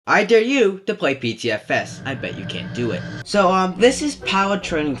I dare you to play PTFS. I bet you can't do it. So, this is Pilot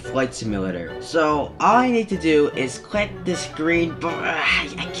Training Flight Simulator. So, all I need to do is click this green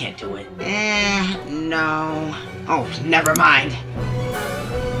I can't do it. No. Oh, never mind.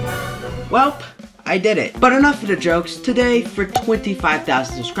 Welp. I did it. But enough of the jokes. Today, for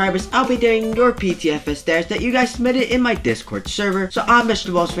 25,000 subscribers, I'll be doing your PTFS dares that you guys submitted in my Discord server. So I'm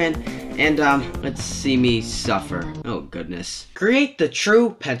MrBullsFan, and let's see me suffer. Oh goodness. Create the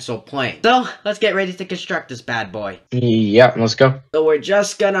true pencil plane. So let's get ready to construct this bad boy. Yeah, let's go. So we're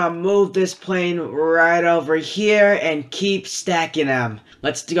just gonna move this plane right over here and keep stacking them.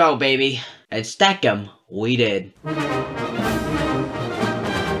 Let's go, baby. And stack them. We did.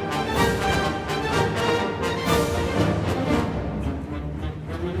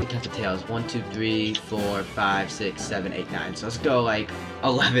 Tails 1, 2, 3, 4, 5, 6, 7, 8, 9. So let's go like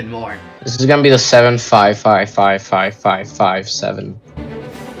 11 more. This is gonna be the 7, 5, 5, 5, 5, 5, 5, 7.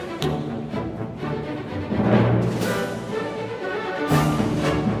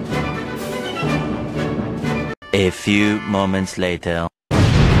 A few moments later.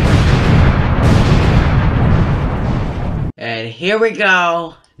 And here we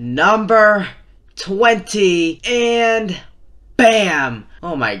go. Number 20 and bam!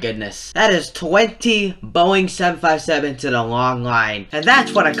 Oh my goodness. That is 20 Boeing 757 to the long line. And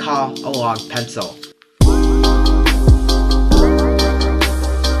that's what I call a long pencil.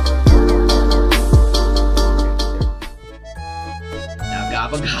 Now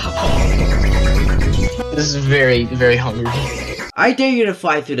gobble gobble. This is very, very hungry. I dare you to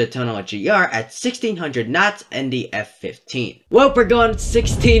fly through the tunnel at GR at 1600 knots in the F-15. Well, we're going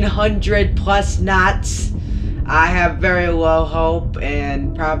 1600 plus knots. I have very low hope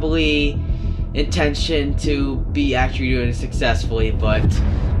and probably intention to be actually doing it successfully, but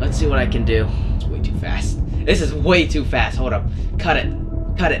let's see what I can do. It's way too fast. This is way too fast. Hold up. Cut it.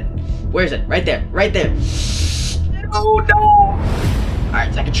 Cut it. Where is it? Right there. Right there. Oh no!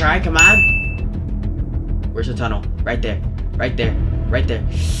 Alright, second try. Come on. Where's the tunnel? Right there. Right there. Right there.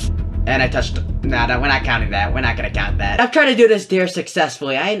 And I touched it. Nah, we're not counting that. We're not gonna count that. I'm trying to do this dare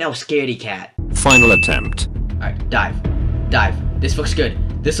successfully. I ain't no scaredy cat. Final attempt. Alright, dive. Dive. This looks good.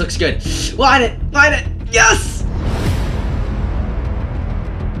 This looks good. Line it! Line it! Yes!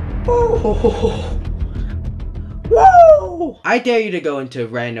 Woo! Woo! I dare you to go into a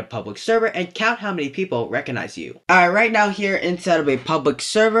random public server and count how many people recognize you. Alright, right now here inside of a public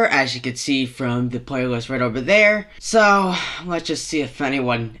server, as you can see from the playlist right over there. So, let's just see if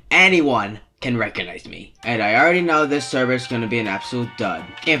anyone can recognize me. And I already know this server is gonna be an absolute dud.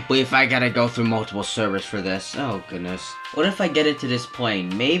 Can't believe I gotta go through multiple servers for this. Oh goodness. What if I get into this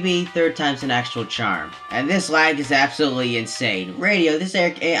plane? Maybe third time's an actual charm. And this lag is absolutely insane. Radio, this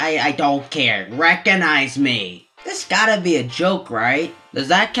air, I don't care. Recognize me. This gotta be a joke, right? Does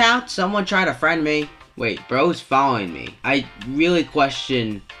that count? Someone try to friend me. Wait, bro's following me. I really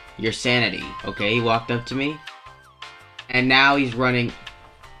question your sanity. Okay, he walked up to me. And now he's running.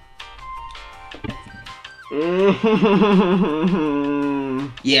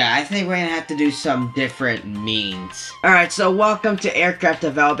 Yeah, I think we're gonna have to do some different means. Alright, so welcome to aircraft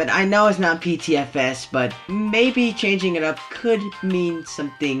development. I know it's not PTFS, but maybe changing it up could mean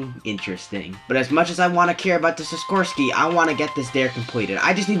something interesting. But as much as I want to care about the Sikorsky, I want to get this dare completed.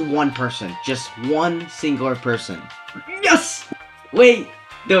 I just need one person. Just one singular person. Yes! Wait!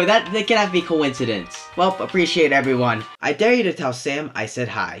 No, that cannot be coincidence. Well, appreciate everyone. I dare you to tell Sam I said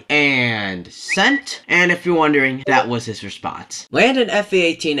hi. And sent. And if you're wondering, that was his response. Land an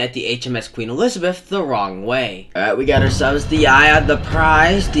FA-18 at the HMS Queen Elizabeth the wrong way. Alright, we got ourselves the eye on the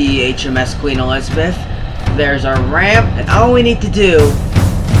prize, the HMS Queen Elizabeth. There's our ramp, and all we need to do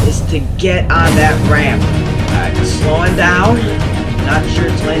is to get on that ramp. Alright, slowing down. Not sure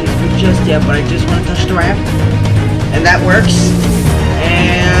it's landing through just yet, but I just want to touch the ramp. And that works.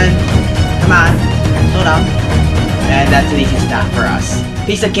 And come on, slow down. And that's an easy stop for us.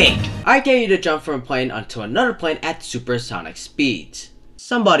 Piece of cake. I dare you to jump from a plane onto another plane at supersonic speeds.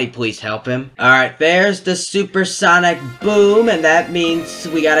 Somebody please help him. Alright, there's the supersonic boom, and that means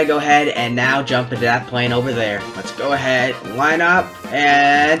we gotta go ahead and now jump into that plane over there. Let's go ahead, line up,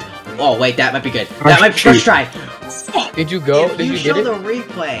 and oh wait, that might be good. That might be first try. Did you go? If Did you you show get it? the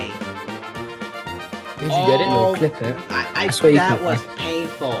replay. Did you get it? No, clip it. That was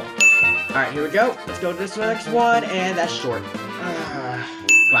painful. Alright, here we go. Let's go to this next one, and that's short.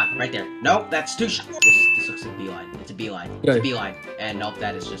 Come on, right there. Nope, that's too short. This looks like a beeline. It's a beeline. It's a beeline. And nope,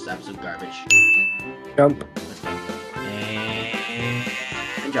 that is just absolute garbage. Jump.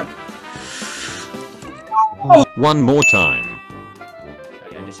 And jump. Oh. One more time.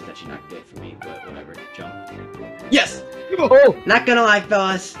 Okay, this is actually not good for me, but whatever. Jump. Yes! Oh. Not gonna lie,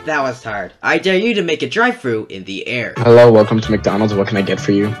 fellas, that was hard. I dare you to make a drive-thru in the air. Hello, welcome to McDonald's. What can I get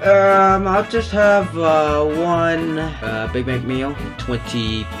for you? I'll just have one Big Mac meal,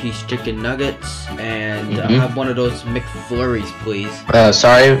 20-piece chicken nuggets, and I'll have one of those McFlurries, please.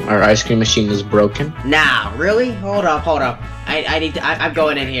 Sorry, our ice cream machine is broken. Nah, really? Hold up. I'm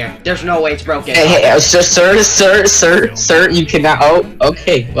going in here. There's no way it's broken. Hey, sir, you cannot. Oh,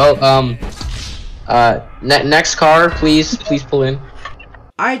 okay. Well, next car, please pull in.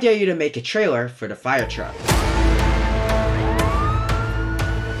 I dare you to make a trailer for the fire truck.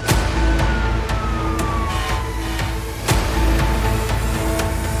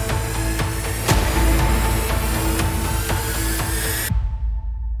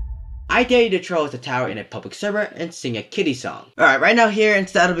 I dare you to troll at the tower in a public server and sing a kiddie song. Alright, right now here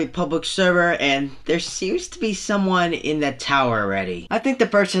instead of a public server, and there seems to be someone in that tower already. I think the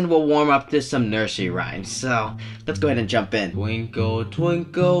person will warm up to some nursery rhymes, so let's go ahead and jump in. Twinkle,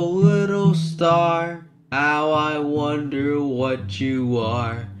 twinkle, little star, how I wonder what you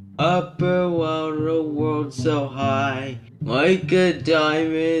are. Up around the world so high, like a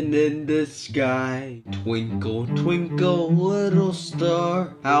diamond in the sky. Twinkle, twinkle, little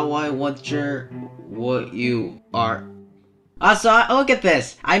star, how I wonder what you are. Also, look at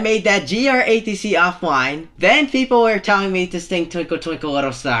this. I made that GRATC offline. Then people were telling me to sing Twinkle, Twinkle,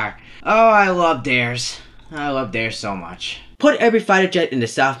 Little Star. Oh, I love DARES. I love DARES so much. Put every fighter jet in the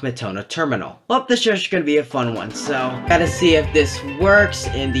South Matona terminal. Well, this is gonna be a fun one, so gotta see if this works,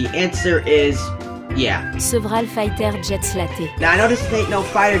 and the answer is yeah. Several fighter jets latte. Now I know this ain't no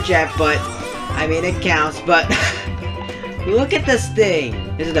fighter jet, but I mean it counts, but look at this thing.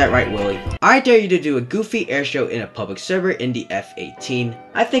 Isn't that right, Willie? I dare you to do a goofy air show in a public server in the F-18.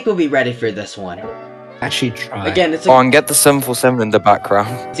 I think we'll be ready for this one. Actually try. Again, it's a... Oh, and get the 747 in the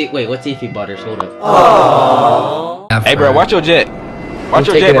background. See, wait, what's Eefy Butters? Hold up. Aww. Hey, bro, watch your jet. Watch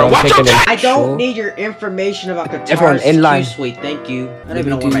your jet, bro. Watch your jet. I don't need your information about guitars. Everyone, in line. Too sweet, thank you. I don't even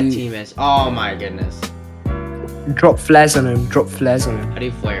know where my team is. Oh my goodness. Drop flares on him. Drop flares on him. How do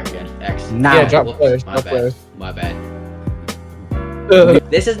you flare again? X. Now. Yeah, drop flares. My Drop bad. flares. My bad.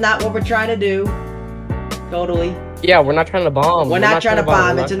 This is not what we're trying to do. Totally. Yeah, we're not trying to bomb. We're not trying to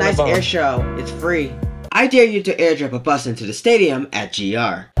bomb. It's a nice air show. It's free. I dare you to airdrop a bus into the stadium at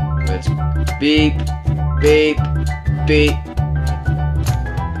GR. Let's beep, beep, beep.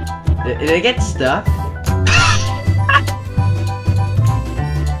 Did it get stuck?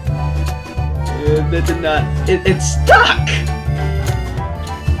 That did not. It's stuck!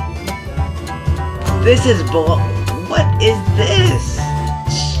 This is what is this?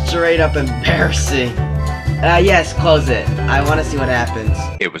 Straight up embarrassing. Yes, close it. I want to see what happens.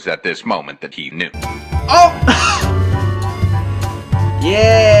 It was at this moment that he knew. Oh!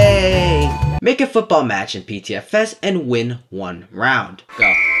 Yay! Make a football match in PTFS and win 1 round.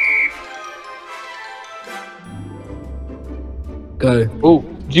 Go. Go. Oh,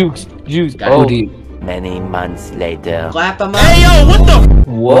 juice. Oh. Many months later. Clap them up. Hey yo, what the?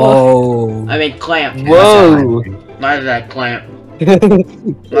 Whoa. I mean clamp. Whoa. My bad, clamp. My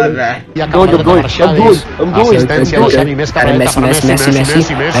bad. I'm good.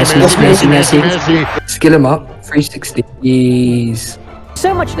 Messi. Skill him up. 360s.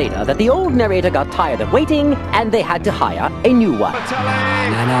 So much later that the old narrator got tired of waiting and they had to hire a new one.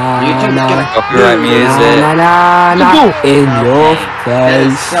 Copyright music. In your That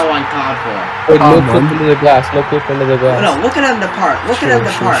is face. so uncalled for. No clip into the glass. No clip into the glass. No, look at them depart. Look at them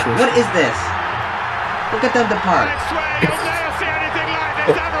Sure, depart. sure. What is this? Look at them depart.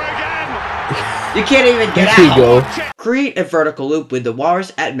 You can't even get There you out. go. Create a vertical loop with the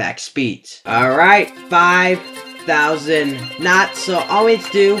walrus at max speeds. Alright, 5,000 knots. So all we need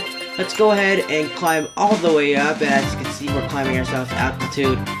to do, let's go ahead and climb all the way up. As you can see, we're climbing ourselves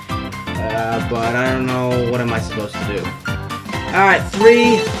altitude. But I don't know, what am I supposed to do? Alright,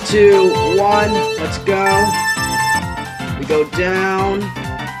 3, 2, 1, let's go. We go down.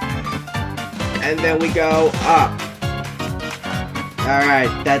 And then we go up. Alright,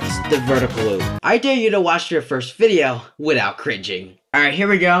 that's the vertical loop. I dare you to watch your first video without cringing. Alright, here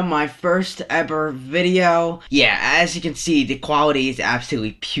we go, my first ever video. Yeah, as you can see, the quality is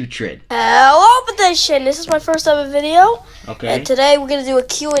absolutely putrid. Hello, petition. This is my first ever video. Okay. And today we're going to do a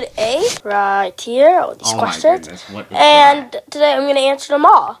Q&A right here with these Oh questions. my goodness, what is And today I'm going to answer them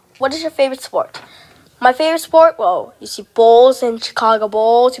all. What is your favorite sport? My favorite sport? Well, you see Bulls and Chicago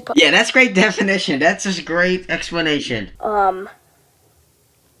Bulls. You put, Yeah, that's great definition. That's a great explanation.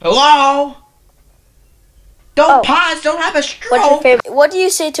 Hello? Don't pause, don't have a stroke. What's your favorite? What do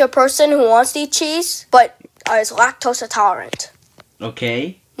you say to a person who wants to eat cheese but is lactose intolerant?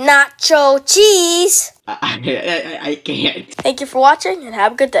 Okay. nacho cheese. I can't. Thank you for watching and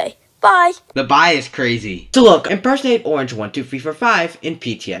have a good day. Bye. The buy is crazy. So look, impersonate Orange 12345 in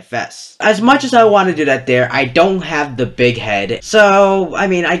PTFS. As much as I want to do that there, I don't have the big head. So, I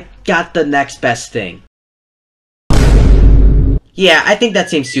mean, I got the next best thing. Yeah, I think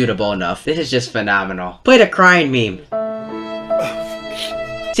that seems suitable enough. This is just phenomenal. Play the crying meme.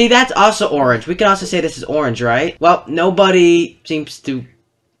 See, that's also orange. We can also say this is orange, right? Well, nobody seems to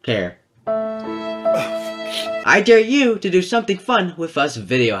care. I dare you to do something fun with us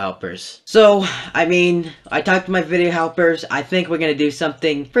video helpers. So, I mean, I talked to my video helpers. I think we're gonna do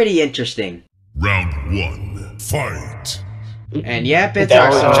something pretty interesting. Round 1, fight. And yep, it's our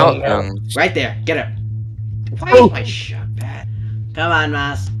song. Right there, get up. Why is my shot bad? Come on,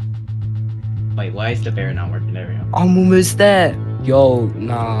 Mas. Wait, why is the bear not working? There we go. I'm almost there. Yo,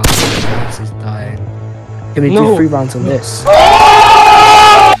 nah. This is dying. Can we do 3 rounds on this?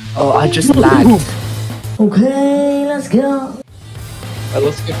 Oh, I just lagged. Okay, let's go.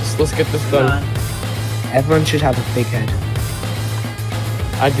 Let's get this done. Everyone should have a big head.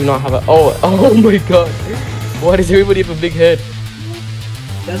 I do not have a. Oh my god. Why does everybody have a big head?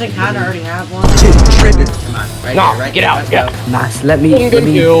 Doesn't Connor already have one? Come on, right no, here, right get here. out, get out. Nice, let me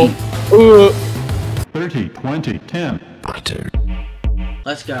 30, 20, 10.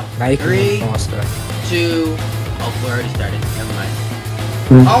 Let's go. Now you can 3, go faster. 2. Oh, we already started. Never mind.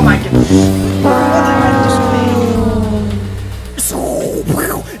 Oh my goodness.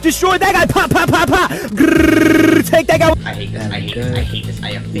 Destroy that guy! Pop, pop, pop, pop! Grrr, take that guy! I hate this. I hate this. I hate this. I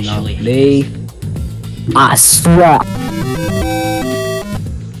officially hate Lovely. I swear.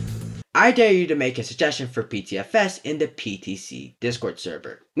 I dare you to make a suggestion for PTFS in the PTC Discord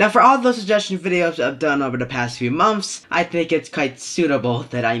server. Now for all those suggestion videos I've done over the past few months, I think it's quite suitable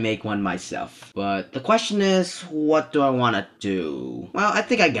that I make one myself. But the question is, what do I want to do? Well, I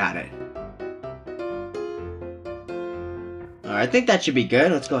think I got it. Alright, I think that should be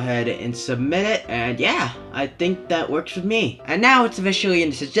good. Let's go ahead and submit it. And yeah, I think that works with me. And now it's officially in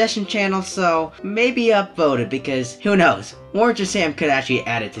the suggestion channel, so maybe upvote it because who knows? Orange or Sam could actually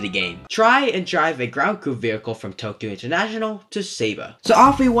add it to the game. Try and drive a ground crew vehicle from Tokyo International to Seiba. So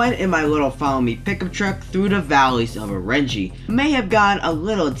off we went in my little follow me pickup truck through the valleys of Orenji. May have gone a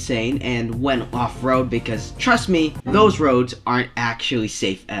little insane and went off-road because trust me, those roads aren't actually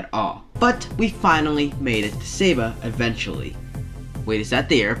safe at all. But we finally made it to Seiba eventually. Wait, is that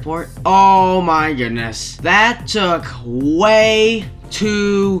the airport? Oh my goodness. That took way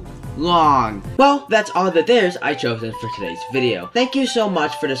too long. Well, that's all the dares I chosen for today's video. Thank you so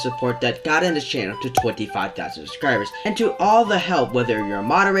much for the support that got in this channel to 25,000 subscribers, and to all the help, whether you're a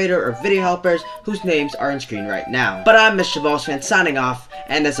moderator or video helpers whose names are on screen right now. But I'm MrBullsFan signing off,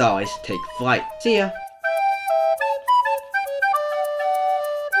 and as always, take flight. See ya.